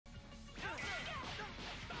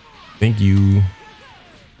Thank you.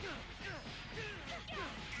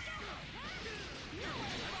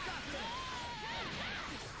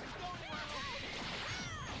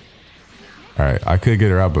 All right, I could get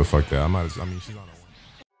her out, but fuck that. I mean, she's on a one.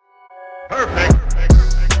 Perfect.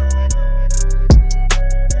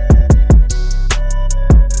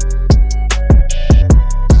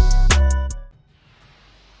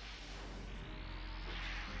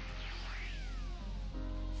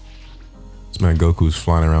 This man Goku's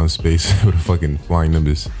flying around space with a fucking flying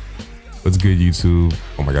nimbus. What's good, YouTube?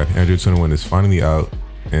 Oh my god, Android 21 is finally out,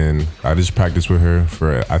 and I just practiced with her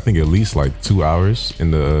for I think at least like 2 hours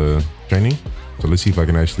in the training. So let's see if I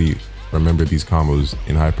can actually remember these combos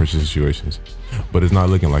in high pressure situations. But it's not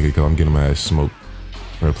looking like it because I'm getting my ass smoked.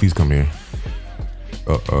 Alright, please come here.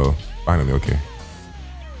 Uh-oh. Finally, okay.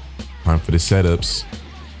 Time for the setups.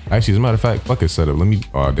 Actually, as a matter of fact, fuck a setup. Let me,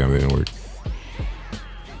 oh damn, that didn't work.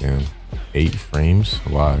 Damn. 8 frames?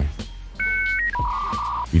 Why?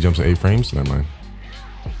 You jump to 8 frames? Never mind.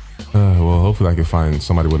 Well, hopefully I can find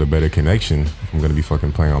somebody with a better connection if I'm gonna be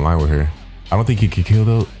fucking playing online with her. I don't think he could kill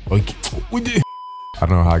though. We did. I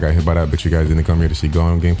don't know how I got hit by that, but you guys didn't come here to see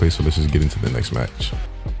Gohan gameplay, so let's just get into the next match.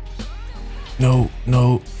 No,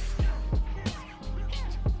 no.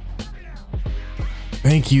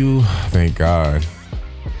 Thank you. Thank God.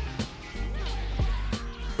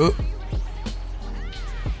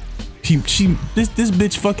 This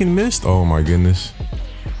bitch fucking missed. Oh my goodness.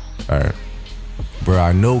 All right, bro.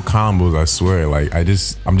 I know combos. I swear. Like I'm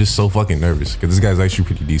just so fucking nervous because this guy's actually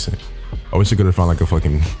pretty decent. I wish I could have found like a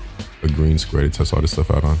green square to test all this stuff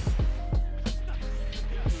out on.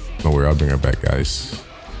 Don't worry, I'll bring her back, guys.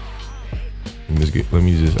 Let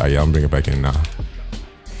me just. Yeah, I'm bringing her back in now. All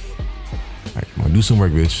right, come on, do some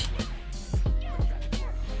work, bitch.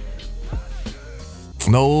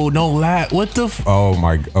 No, no lat. What the oh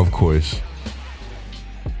my, of course.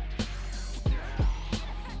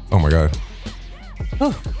 Oh my God.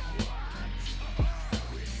 Oh.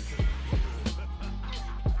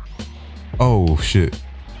 Oh shit.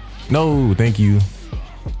 No, thank you.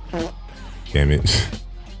 Damn it.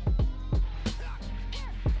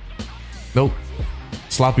 Nope.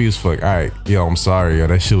 Sloppy as fuck. All right, yo, I'm sorry, yo.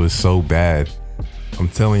 That shit was so bad. I'm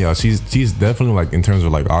telling y'all, she's definitely like in terms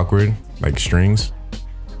of like awkward, like strings.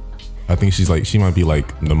 I think she might be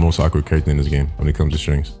like the most awkward character in this game when it comes to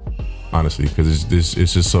strings, honestly, because it's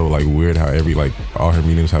just so like weird how all her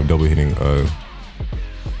mediums have double hitting.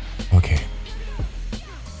 Okay.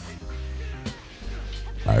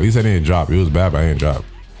 All right, at least I didn't drop. It was bad, but I didn't drop.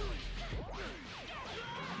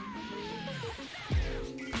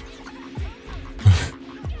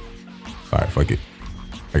 All right, fuck it.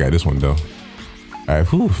 I got this one though. All right,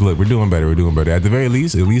 whew, look, we're doing better. We're doing better. At the very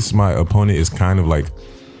least, my opponent is kind of like,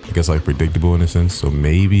 I guess like predictable in a sense. So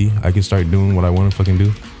maybe I can start doing what I want to fucking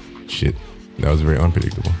do. Shit, that was very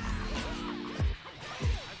unpredictable.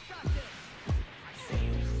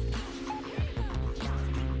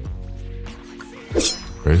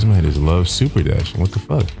 Bro, this man just loves super dashing. What the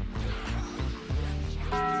fuck?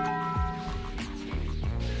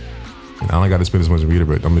 And I only got to spend this much meter,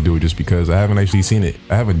 but I'm gonna do it just because I haven't actually seen it.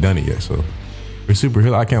 I haven't done it yet, so. For super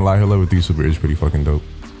hill, I can't lie, her level 3 super is pretty fucking dope.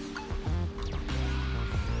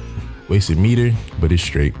 Wasted meter, but it's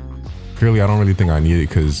straight. Clearly, I don't really think I need it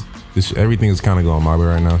because everything is kind of going my way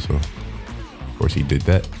right now. So, of course, he did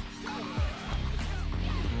that.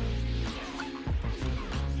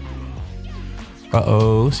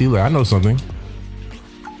 Uh-oh. See, look, I know something.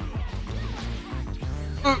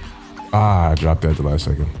 I dropped that at the last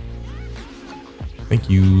second. Thank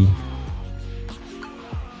you.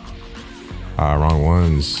 Wrong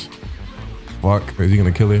ones. Fuck. Is he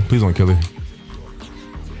gonna kill her? Please don't kill her.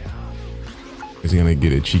 Is he gonna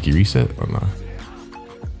get a cheeky reset or not?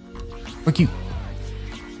 Fuck you.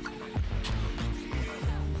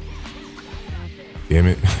 Damn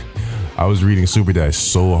it. I was reading Super Dash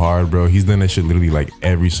so hard, bro. He's done that shit literally like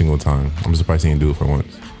every single time. I'm surprised he didn't do it for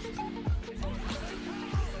once.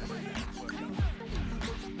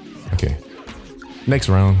 Okay. Next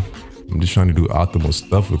round. I'm just trying to do optimal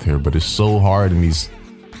stuff with her, but it's so hard in these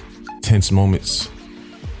tense moments.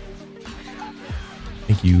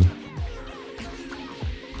 Thank you.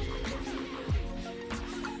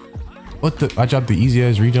 What the? I dropped the easy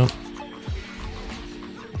ass rejump.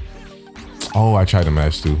 Oh, I tried to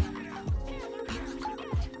mash too.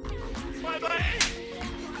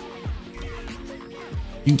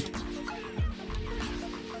 You.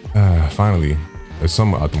 Finally, a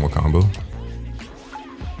somewhat optimal combo.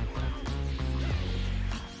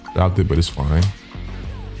 Dropped it, but it's fine.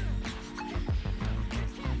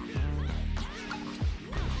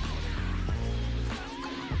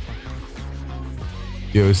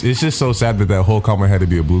 Yo, it's just so sad that that whole combo had to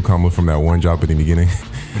be a blue combo from that one drop at the beginning.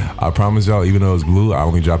 I promise y'all, even though it was blue, I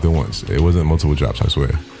only dropped it once. It wasn't multiple drops, I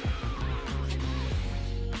swear.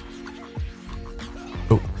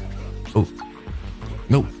 Oh. Oh.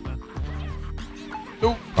 Nope.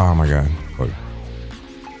 Nope. Oh my god. Fuck.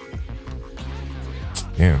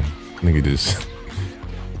 Damn. Nigga just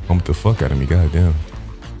pumped the fuck out of me. God damn.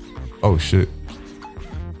 Oh shit.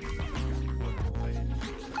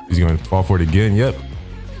 He's gonna fall for it again. Yep.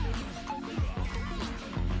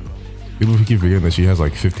 People keep forgetting that she has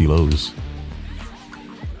like 50 lows.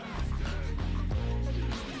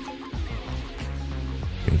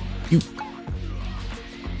 Thank you.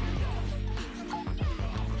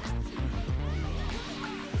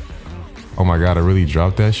 Oh my god, I really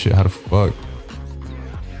dropped that shit. How the fuck?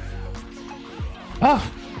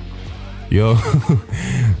 Ah. Yo.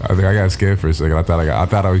 I think I got scared for a second. I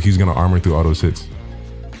thought he was gonna armor through all those hits.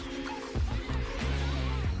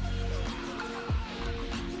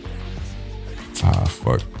 Ah,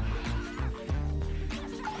 fuck.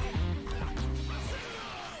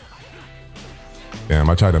 Damn,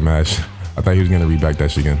 I tried to mash. I thought he was gonna reback that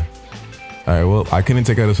shit again. All right, well, I couldn't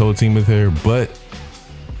take out his whole team with her, but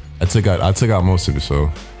I took out most of it.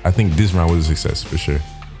 So I think this round was a success for sure.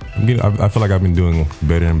 I feel like I've been doing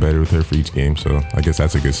better and better with her for each game, so I guess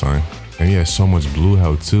that's a good sign. And he has so much blue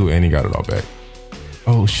health too, and he got it all back.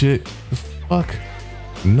 Oh shit! The fuck.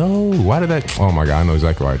 No, why did that? Oh my god, I know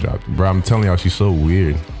exactly why I dropped. Bro, I'm telling y'all, she's so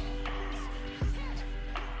weird.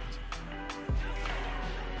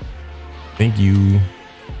 Thank you.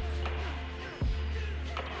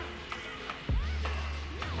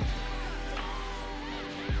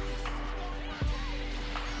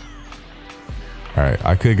 All right,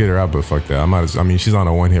 I could get her out, but fuck that. I mean, she's on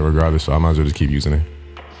a one hit regardless, so I might as well just keep using her.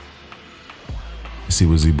 Let's see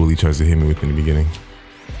what Z Bully tries to hit me with in the beginning.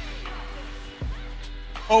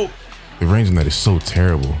 Oh, the range on that is so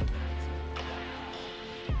terrible.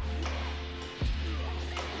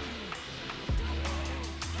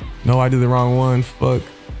 No, I did the wrong one. Fuck.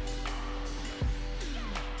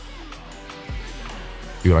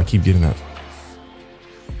 Dude, I keep getting that.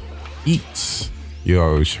 Eats.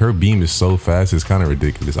 Yo, her beam is so fast, it's kind of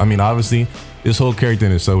ridiculous. I mean, obviously, this whole character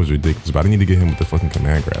in itself is ridiculous, but I need to get him with the fucking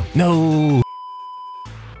command grab. No!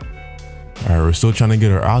 Alright, we're still trying to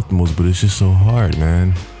get our optimals, but it's just so hard,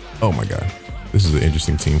 man. Oh my god. This is an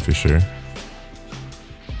interesting team for sure.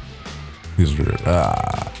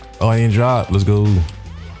 Oh, I didn't drop. Let's go.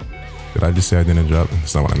 Did I just say I didn't drop?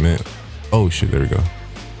 That's not what I meant. Oh shit, there we go.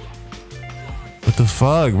 What the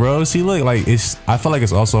fuck, bro? See, look, like I feel like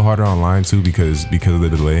it's also harder online too because of the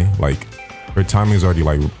delay. Like her timing is already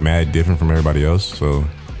like mad different from everybody else, so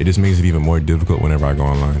it just makes it even more difficult whenever I go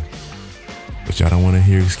online. But y'all don't want to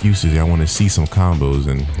hear excuses. Y'all want to see some combos,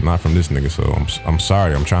 and not from this nigga. So I'm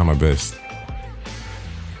sorry. I'm trying my best.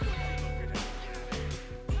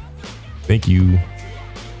 Thank you.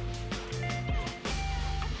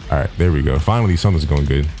 All right, there we go. Finally, something's going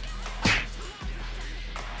good.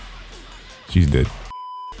 She's dead.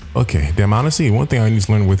 Okay, damn, honestly, one thing I need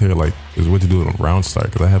to learn with her, like, is what to do on round start,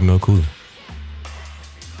 because I have no clue.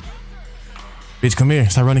 Bitch, come here.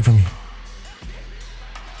 Stop running from me.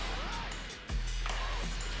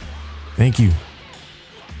 Thank you.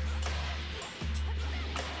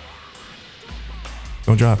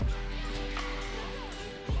 Don't drop.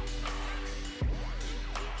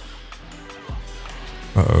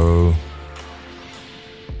 Uh-oh.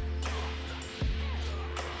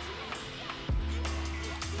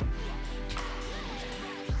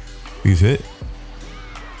 Please hit.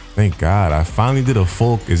 Thank God. I finally did a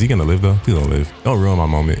full. Is he gonna live though? He's gonna live. Don't ruin my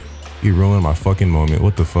moment. He ruined my fucking moment.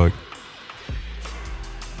 What the fuck?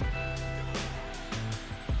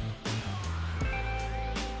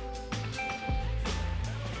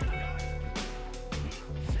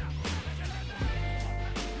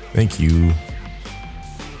 Thank you.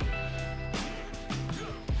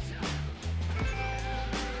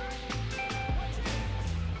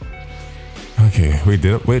 Okay, wait,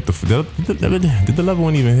 did the level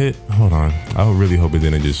one even hit? Hold on. I really hope it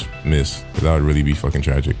didn't just miss, because that would really be fucking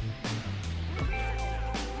tragic.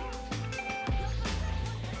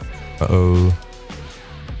 Uh-oh.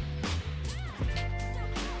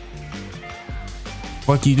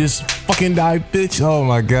 Fuck, you just fucking died, bitch. Oh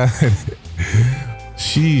my god.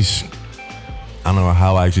 Sheesh. I don't know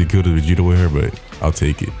how I actually killed a Vegeta with her, but I'll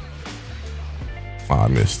take it. Oh, I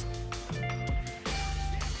missed.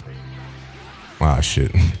 Ah,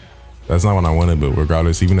 shit. That's not what I wanted, but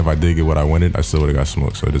regardless, even if I did get what I wanted, I still would have got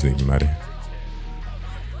smoked, so it doesn't even matter.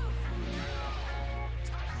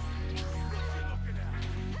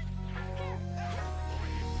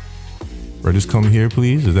 Bro, just come here,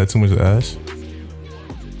 please. Is that too much to ask?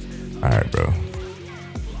 All right, bro.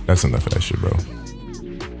 That's enough of that shit, bro.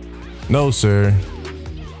 No, sir.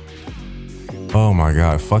 Oh my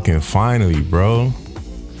God. Fucking finally, bro. All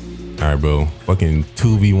right, bro. Fucking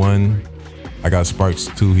 2v1. I got Sparks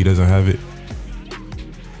too. He doesn't have it.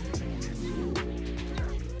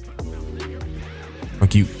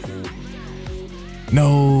 Fuck you.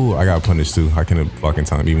 No, I got punished too. I couldn't fucking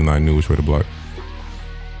time, even though I knew which way to block.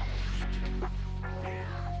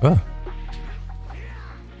 Ah.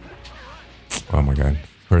 Oh my God.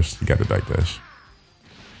 First, you got the backdash.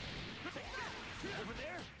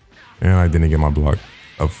 And I didn't get my block.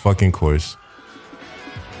 Of fucking course.